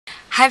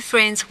Hi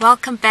friends,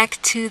 welcome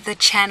back to the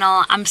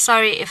channel. I'm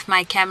sorry if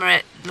my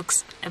camera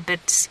looks a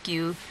bit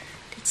skew.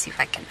 Let's see if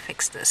I can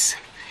fix this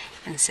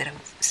instead of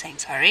saying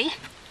sorry.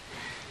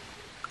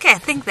 Okay, I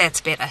think that's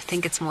better. I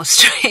think it's more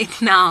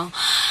straight now.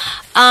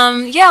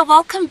 Yeah,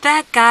 welcome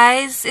back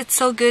guys. It's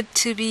so good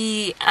to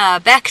be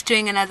back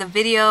doing another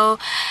video.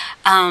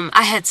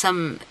 I had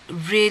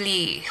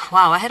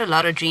I had a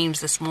lot of dreams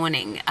this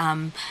morning.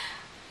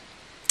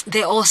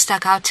 They all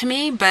stuck out to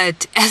me,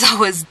 but as I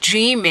was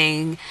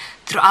dreaming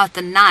throughout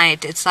the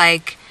night, it's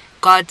like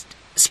God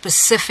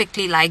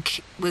specifically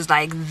was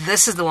like,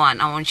 this is the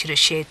one I want you to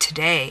share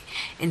today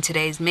in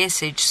today's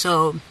message.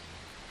 So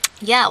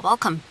yeah,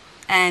 welcome.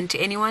 And to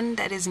anyone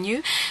that is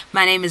new,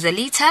 my name is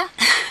Alita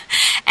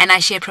and I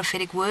share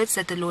prophetic words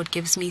that the Lord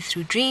gives me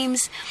through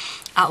dreams.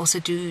 I also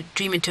do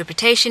dream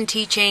interpretation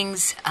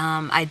teachings.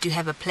 I do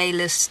have a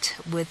playlist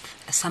with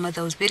some of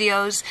those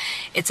videos.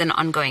 It's an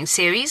ongoing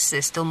series.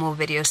 There's still more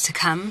videos to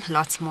come,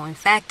 lots more in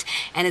fact,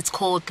 and it's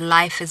called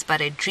Life is But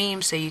a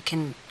Dream, so you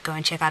can go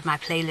and check out my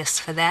playlist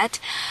for that.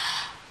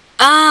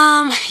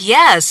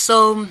 Yeah,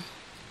 so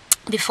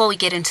before we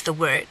get into the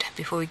word,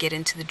 before we get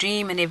into the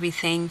dream and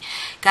everything,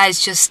 guys,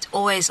 just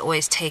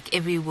always take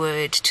every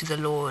word to the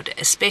Lord,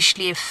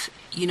 especially if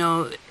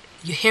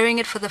you're hearing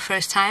it for the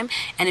first time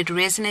and it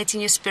resonates in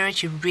your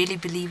spirit, you really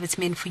believe it's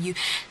meant for you.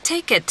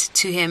 Take it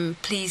to him,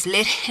 please.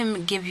 Let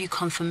him give you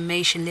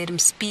confirmation. Let him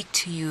speak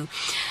to you.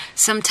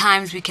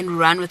 Sometimes we can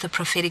run with a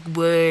prophetic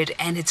word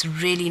and it's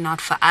really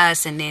not for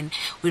us, and then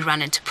we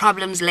run into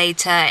problems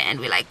later and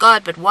we're like,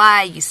 God, but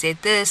why? You said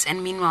this,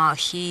 and meanwhile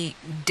he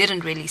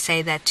didn't really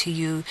say that to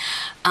you.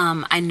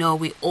 I know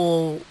we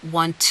all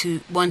want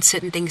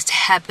certain things to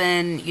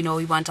happen.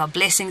 We want our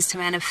blessings to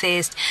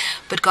manifest,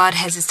 but God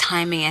has his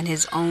timing and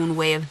his own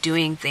way of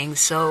doing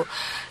things. So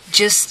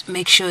just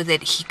make sure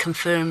that he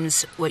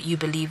confirms what you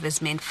believe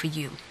is meant for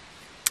you.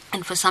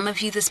 And for some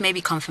of you, this may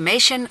be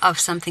confirmation of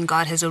something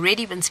God has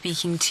already been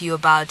speaking to you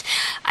about.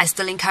 I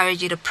still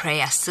encourage you to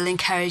pray. I still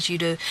encourage you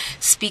to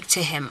speak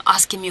to him.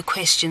 Ask him your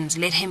questions.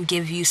 Let him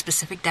give you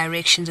specific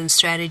directions and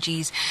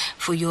strategies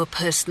for your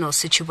personal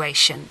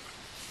situation.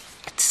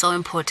 It's so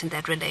important,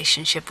 that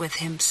relationship with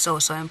him. So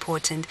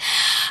important.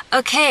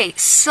 Okay,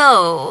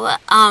 so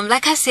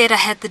like I said, I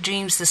had the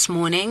dreams this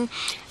morning.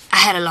 I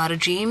had a lot of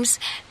dreams.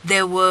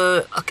 There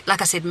were, like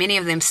I said, many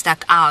of them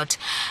stuck out,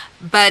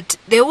 but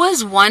there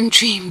was one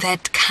dream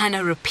that kind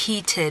of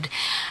repeated.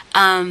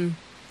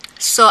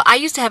 So I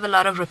used to have a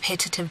lot of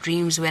repetitive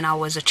dreams when I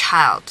was a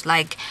child.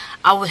 Like,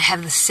 I would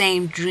have the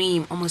same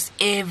dream almost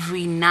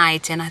every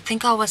night, and I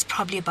think I was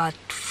probably about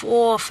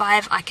 4 or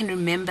 5. I can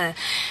remember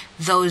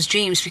those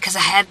dreams because I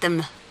had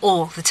them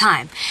all the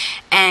time.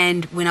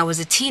 And when I was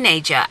a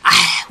teenager,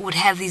 I would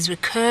have these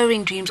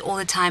recurring dreams all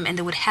the time, and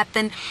they would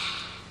happen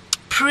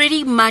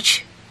pretty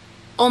much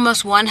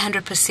almost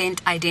 100%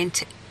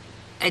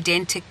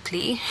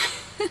 identically.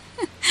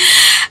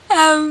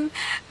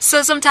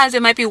 So sometimes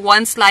there might be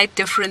one slight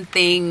different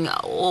thing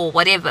or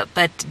whatever,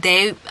 but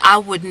I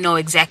would know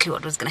exactly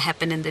what was going to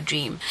happen in the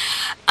dream.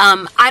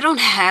 I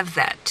don't have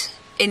that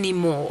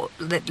anymore.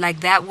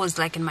 That was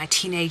like in my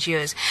teenage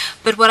years.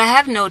 But what I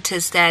have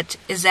noticed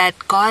is that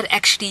God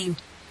actually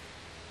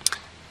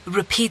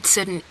repeats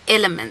certain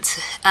elements,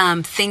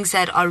 things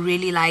that are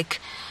really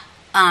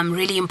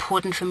really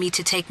important for me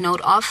to take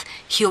note of.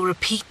 He'll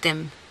repeat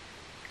them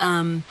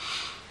in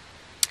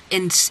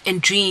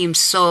dreams.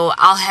 So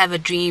I'll have a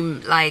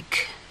dream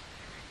like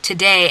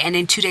today, and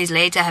then 2 days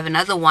later I have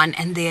another one,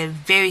 and they're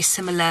very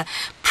similar,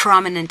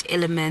 prominent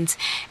elements.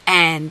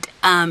 And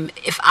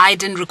if I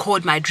didn't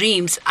record my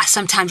dreams,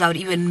 sometimes I would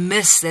even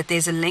miss that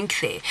there's a link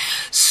there.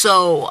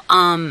 So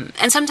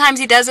and sometimes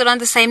he does it on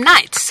the same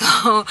night.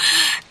 So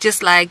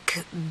just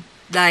like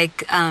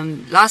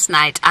last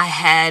night, I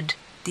had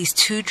these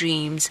 2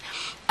 dreams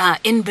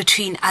in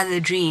between other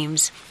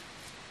dreams.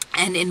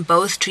 And in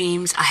both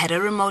dreams, I had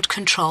a remote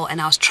control, and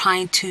I was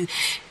trying to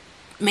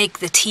make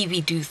the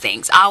TV do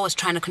things. I was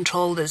trying to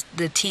control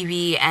the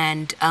TV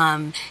and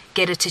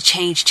get it to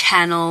change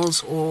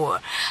channels.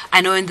 Or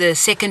I know in the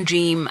second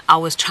dream, I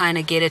was trying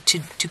to get it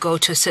to go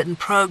to a certain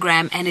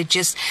program, and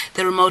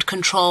the remote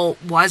control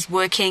was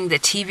working, the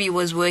TV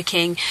was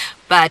working,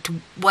 but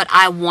what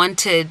I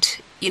wanted,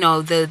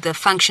 the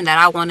function that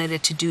I wanted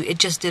it to do, it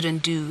just didn't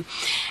do.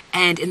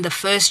 And in the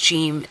first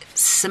dream,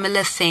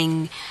 similar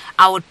thing,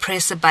 I would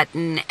press a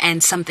button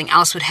and something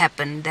else would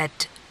happen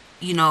that,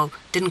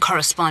 didn't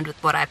correspond with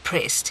what I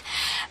pressed.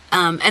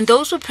 And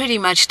those were pretty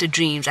much the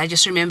dreams. I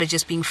just remember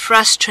just being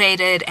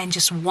frustrated and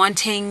just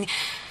wanting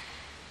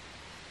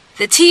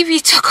the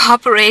TV to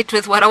cooperate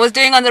with what I was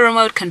doing on the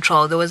remote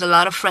control. There was a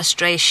lot of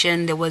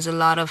frustration. There was a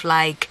lot of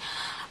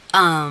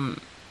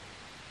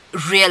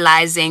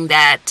realizing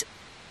that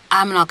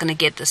I'm not going to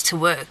get this to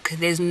work.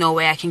 There's no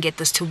way I can get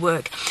this to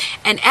work.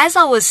 And as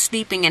I was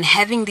sleeping and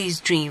having these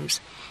dreams,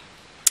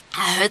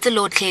 I heard the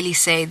Lord clearly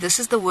say, this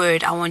is the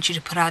word I want you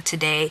to put out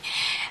today.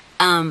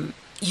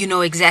 You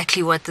know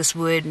exactly what this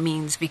word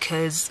means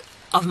because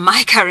of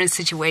my current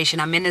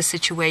situation. I'm in a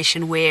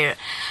situation where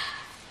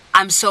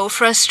I'm so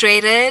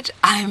frustrated.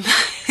 I'm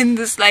in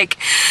this like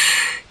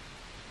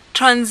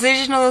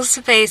transitional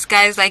space,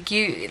 guys. Like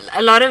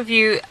a lot of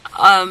you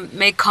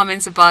make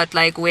comments about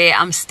like where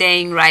I'm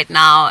staying right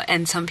now,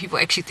 and some people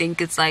actually think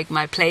it's like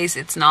my place.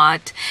 It's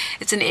not.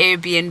 It's an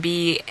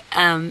Airbnb.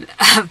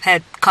 I've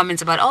had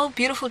comments about, oh,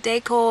 beautiful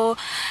decor.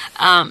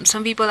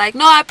 Some people are like,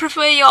 no, I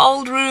prefer your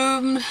old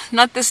room,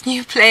 not this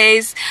new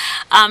place.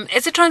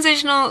 It's a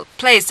transitional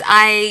place.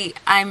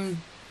 I'm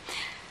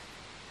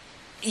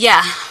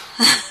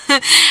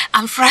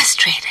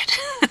frustrated.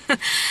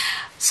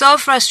 So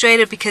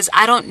frustrated because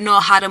I don't know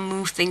how to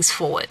move things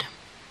forward.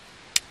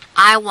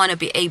 I want to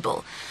be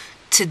able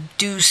to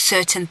do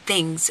certain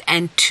things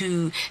and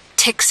to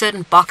tick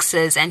certain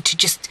boxes and to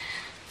just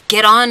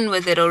get on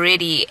with it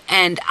already.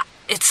 And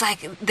it's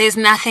like there's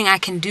nothing I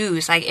can do.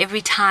 It's like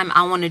every time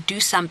I want to do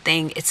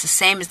something, it's the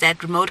same as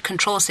that remote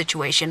control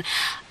situation.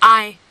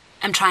 I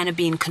am trying to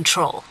be in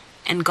control.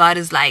 And God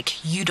is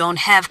like, you don't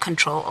have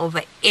control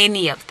over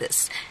any of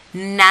this.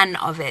 None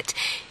of it.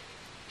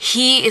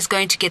 He is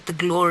going to get the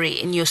glory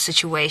in your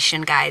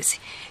situation, guys.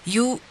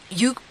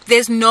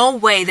 There's no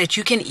way that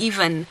you can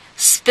even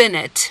spin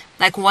it.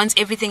 Like once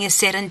everything is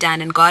said and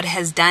done and God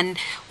has done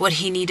what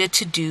he needed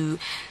to do,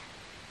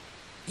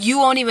 you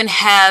won't even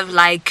have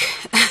like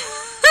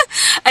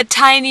a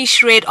tiny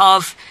shred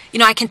of,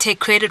 I can take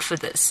credit for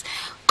this.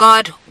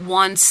 God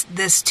wants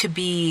this to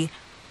be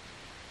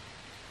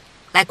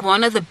like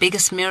one of the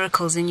biggest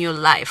miracles in your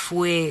life,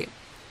 where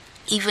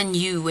even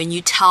you, when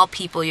you tell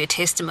people your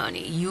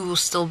testimony, you will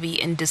still be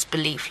in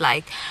disbelief.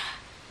 Like,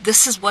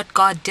 this is what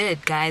God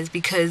did, guys,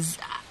 because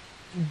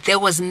there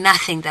was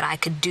nothing that I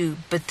could do,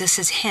 but this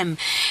is him.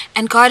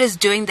 And God is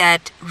doing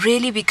that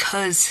really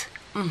because,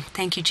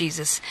 thank you,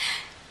 Jesus,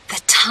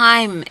 the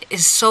time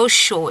is so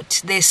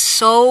short. There's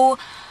so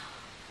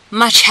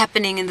much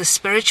happening in the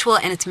spiritual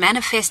and it's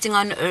manifesting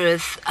on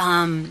earth.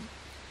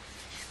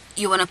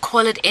 You want to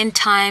call it end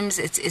times,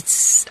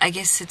 it's I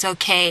guess it's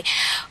okay,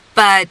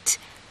 but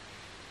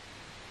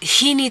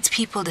he needs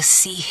people to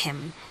see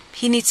him.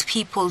 He needs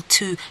people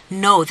to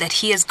know that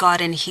he is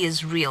God and he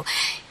is real.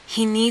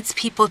 He needs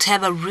people to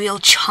have a real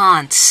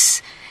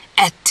chance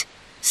at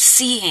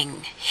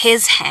seeing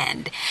his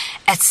hand,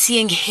 at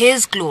seeing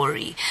his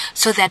glory,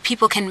 so that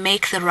people can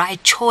make the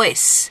right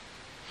choice.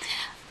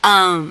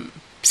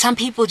 Some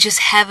people just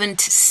haven't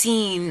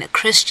seen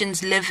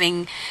Christians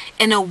living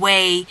in a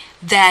way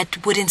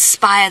that would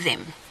inspire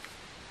them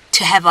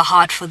to have a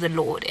heart for the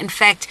Lord. In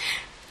fact,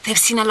 they've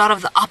seen a lot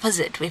of the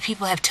opposite, where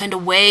people have turned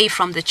away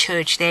from the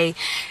church.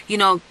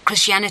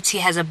 Christianity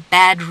has a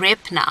bad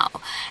rep now.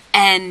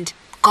 And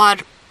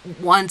God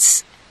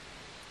wants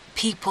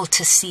people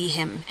to see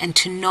him and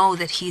to know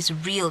that he's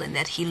real and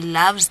that he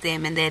loves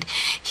them and that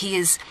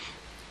he's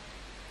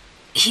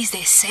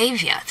their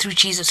savior through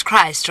Jesus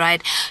Christ,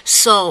 right?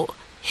 So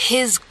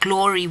his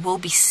glory will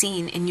be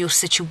seen in your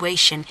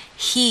situation.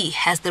 He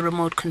has the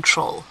remote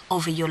control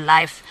over your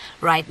life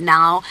right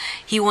now.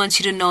 He wants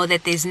you to know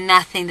that there's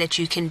nothing that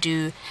you can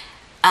do.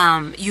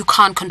 You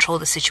can't control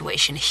the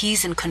situation.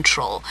 He's in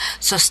control.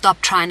 So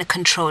stop trying to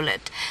control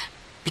it,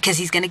 because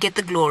he's going to get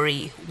the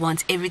glory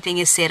once everything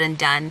is said and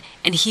done.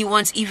 And he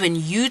wants even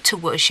you to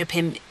worship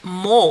him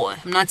more.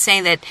 I'm not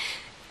saying that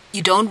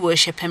you don't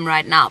worship him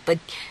right now, but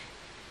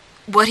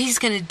what he's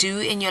going to do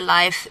in your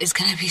life is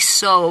going to be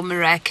so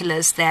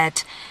miraculous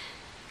that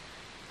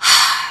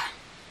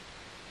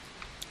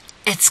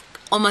it's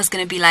almost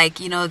going to be like,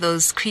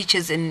 those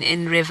creatures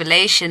in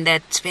Revelation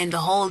that spend the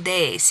whole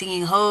day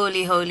singing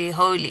holy, holy,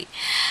 holy,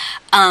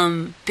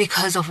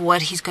 because of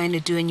what he's going to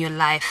do in your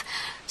life.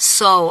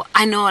 So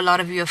I know a lot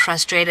of you are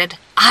frustrated.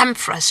 I'm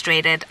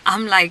frustrated.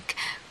 I'm like,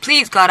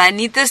 please, God, I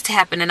need this to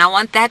happen and I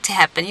want that to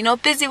happen.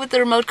 Busy with the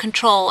remote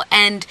control.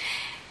 And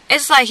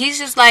it's like, he's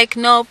just like,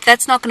 nope,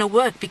 that's not going to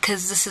work,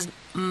 because this is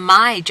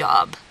my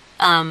job.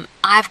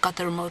 I've got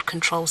the remote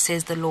control,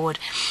 says the Lord.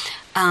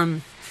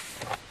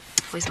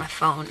 Where's my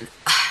phone?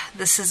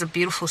 This is a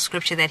beautiful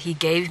scripture that he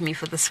gave me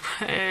for this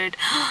word.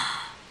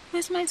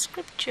 Where's my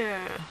scripture?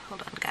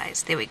 Hold on,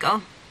 guys. There we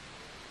go.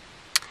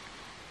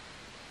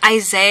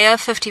 Isaiah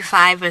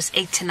 55 verse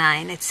 8 to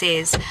 9. It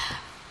says,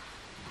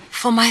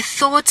 For my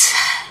thoughts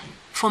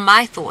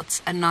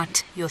are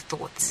not your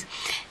thoughts,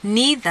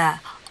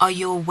 neither are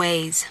your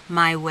ways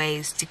my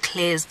ways,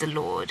 declares the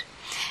Lord.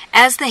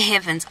 As the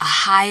heavens are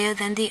higher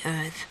than the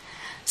earth,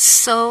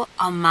 so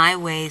are my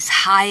ways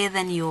higher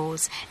than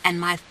yours, and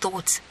my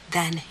thoughts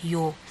than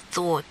your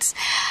thoughts.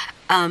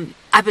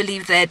 I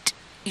believe that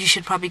you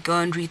should probably go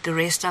and read the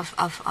rest of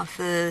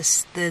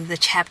the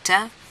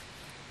chapter.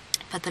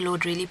 But the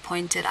Lord really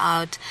pointed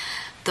out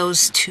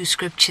those two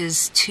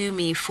scriptures to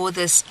me for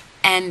this.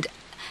 And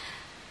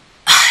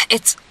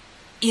it's,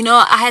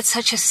 I had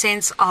such a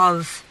sense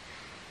of,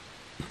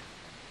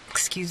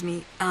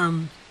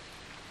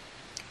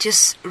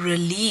 just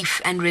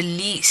relief and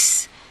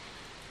release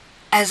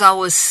as I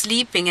was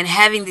sleeping and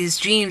having these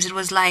dreams. It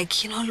was like,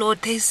 Lord,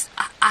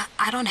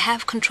 I don't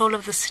have control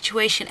of the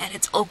situation, and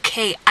it's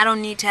okay. I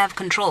don't need to have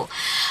control.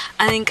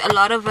 I think a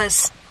lot of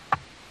us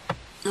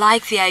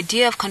like the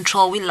idea of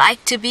control. We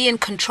like to be in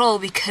control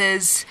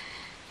because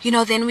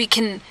then we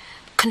can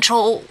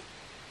control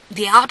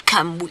the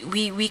outcome.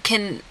 We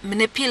can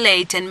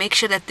manipulate and make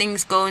sure that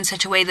things go in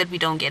such a way that we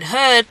don't get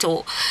hurt,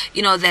 or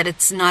that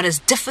it's not as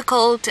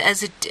difficult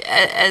as it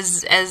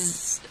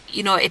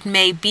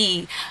may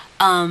be.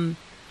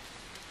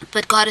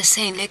 But God is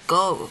saying, let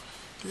go,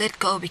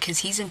 because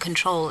He's in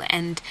control,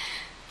 and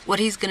what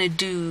He's gonna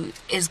do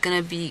is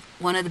gonna be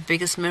one of the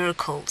biggest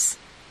miracles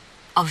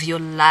of your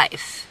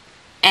life,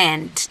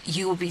 and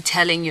you will be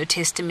telling your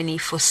testimony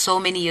for so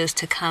many years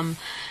to come,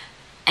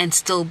 and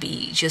still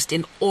be just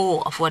in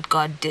awe of what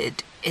God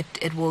did.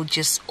 It will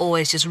just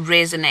always just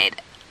resonate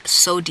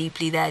so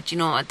deeply that,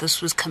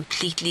 this was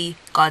completely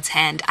God's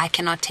hand. I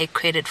cannot take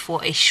credit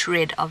for a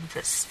shred of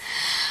this.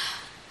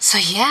 So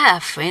yeah,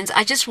 friends,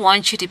 I just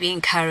want you to be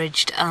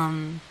encouraged.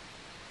 I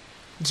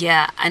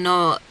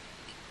know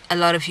a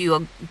lot of you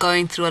are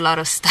going through a lot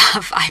of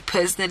stuff. I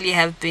personally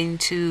have been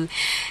too.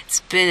 It's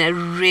been a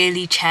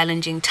really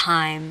challenging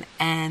time,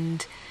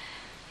 and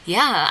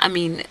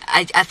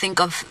I think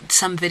of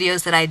some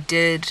videos that I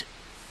did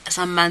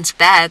some months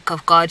back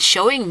of God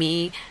showing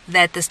me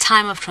that this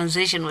time of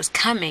transition was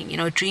coming.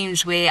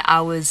 Dreams where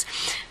I was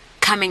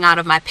coming out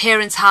of my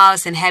parents'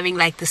 house and having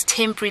like this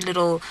temporary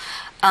little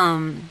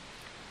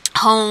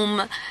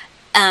home,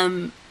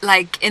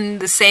 like in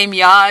the same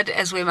yard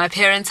as where my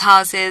parents'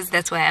 house is.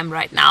 That's where I am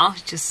right now,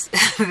 just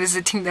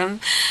visiting them.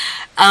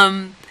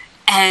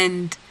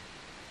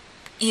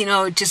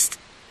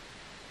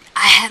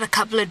 I had a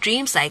couple of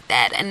dreams like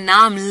that, and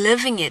now I'm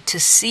living it, to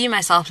see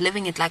myself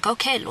living it, like,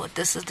 okay, Lord,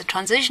 this is the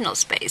transitional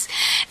space.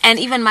 And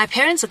even my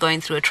parents are going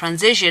through a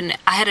transition.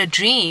 I had a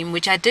dream,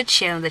 which I did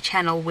share on the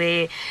channel,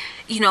 where,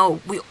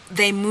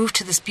 they moved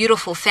to this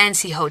beautiful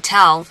fancy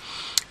hotel,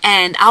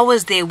 and I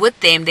was there with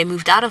them. They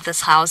moved out of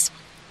this house,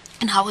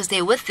 and I was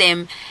there with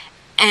them,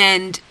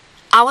 and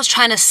I was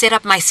trying to set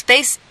up my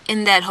space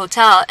in that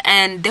hotel,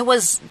 and there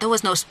was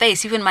no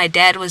space. Even my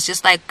dad was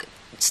just like,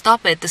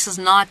 stop it,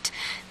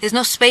 there's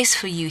no space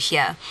for you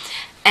here.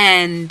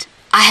 And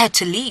I had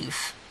to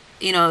leave.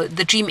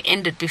 The dream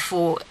ended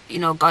before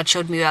God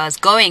showed me where I was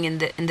going in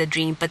the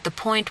dream. But the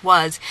point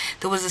was,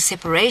 there was a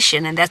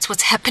separation, and that's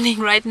what's happening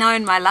right now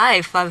in my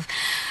life.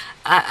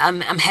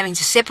 I'm having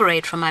to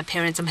separate from my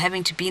parents. I'm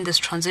having to be in this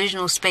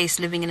transitional space,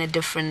 living in a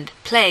different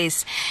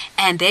place,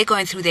 and they're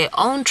going through their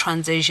own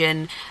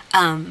transition.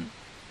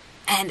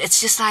 And it's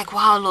just like,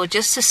 wow, Lord,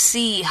 just to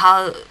see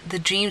how the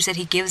dreams that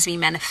He gives me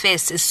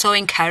manifest is so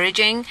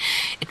encouraging.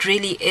 It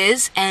really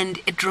is. And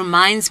it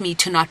reminds me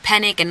to not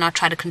panic and not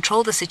try to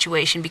control the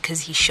situation,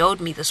 because He showed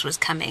me this was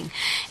coming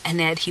and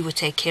that He would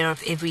take care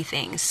of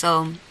everything.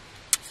 So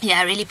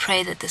I really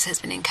pray that this has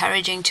been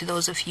encouraging to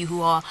those of you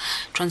who are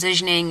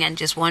transitioning and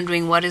just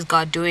wondering what is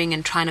God doing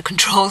and trying to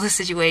control the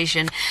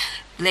situation.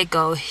 Let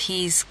go.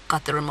 He's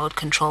got the remote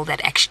control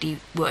that actually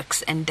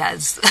works and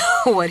does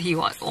what He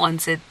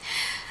wants it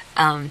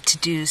to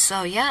do.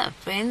 So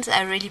friends,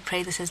 I really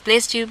pray this has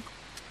blessed you.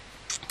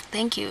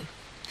 Thank you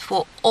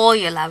for all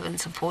your love and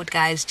support,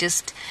 guys.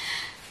 Just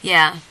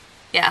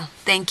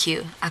thank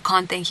you. I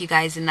can't thank you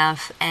guys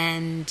enough.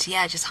 And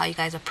just how you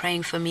guys are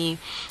praying for me.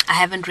 I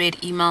haven't read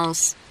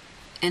emails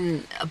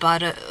in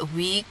about a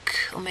week,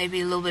 or maybe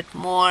a little bit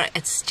more.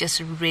 It's just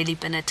really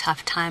been a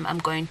tough time. I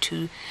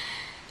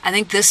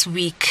think this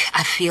week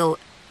I feel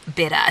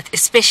better,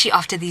 especially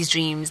after these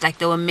dreams. Like,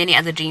 there were many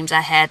other dreams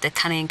I had that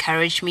kind of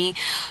encouraged me,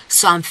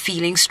 so I'm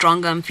feeling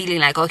stronger. I'm feeling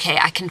like, okay,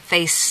 I can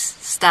face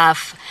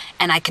stuff,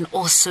 and I can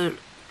also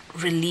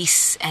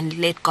release and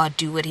let God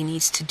do what He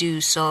needs to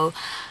do. So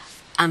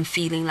I'm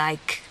feeling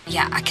like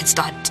I can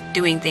start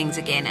doing things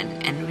again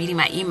and reading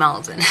my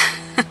emails, and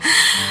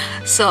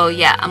so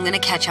I'm gonna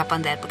catch up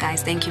on that. But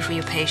guys, thank you for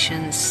your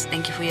patience,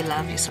 thank you for your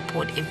love, your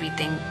support,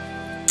 everything.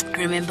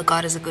 Remember,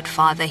 God is a good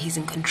Father. He's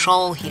in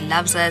control. He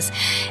loves us,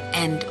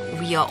 and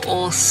we are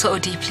all so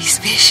deeply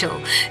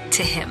special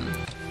to Him.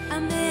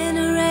 I'm in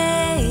a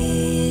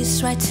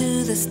race right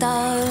to the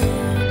start.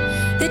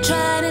 They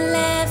try to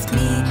lift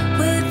me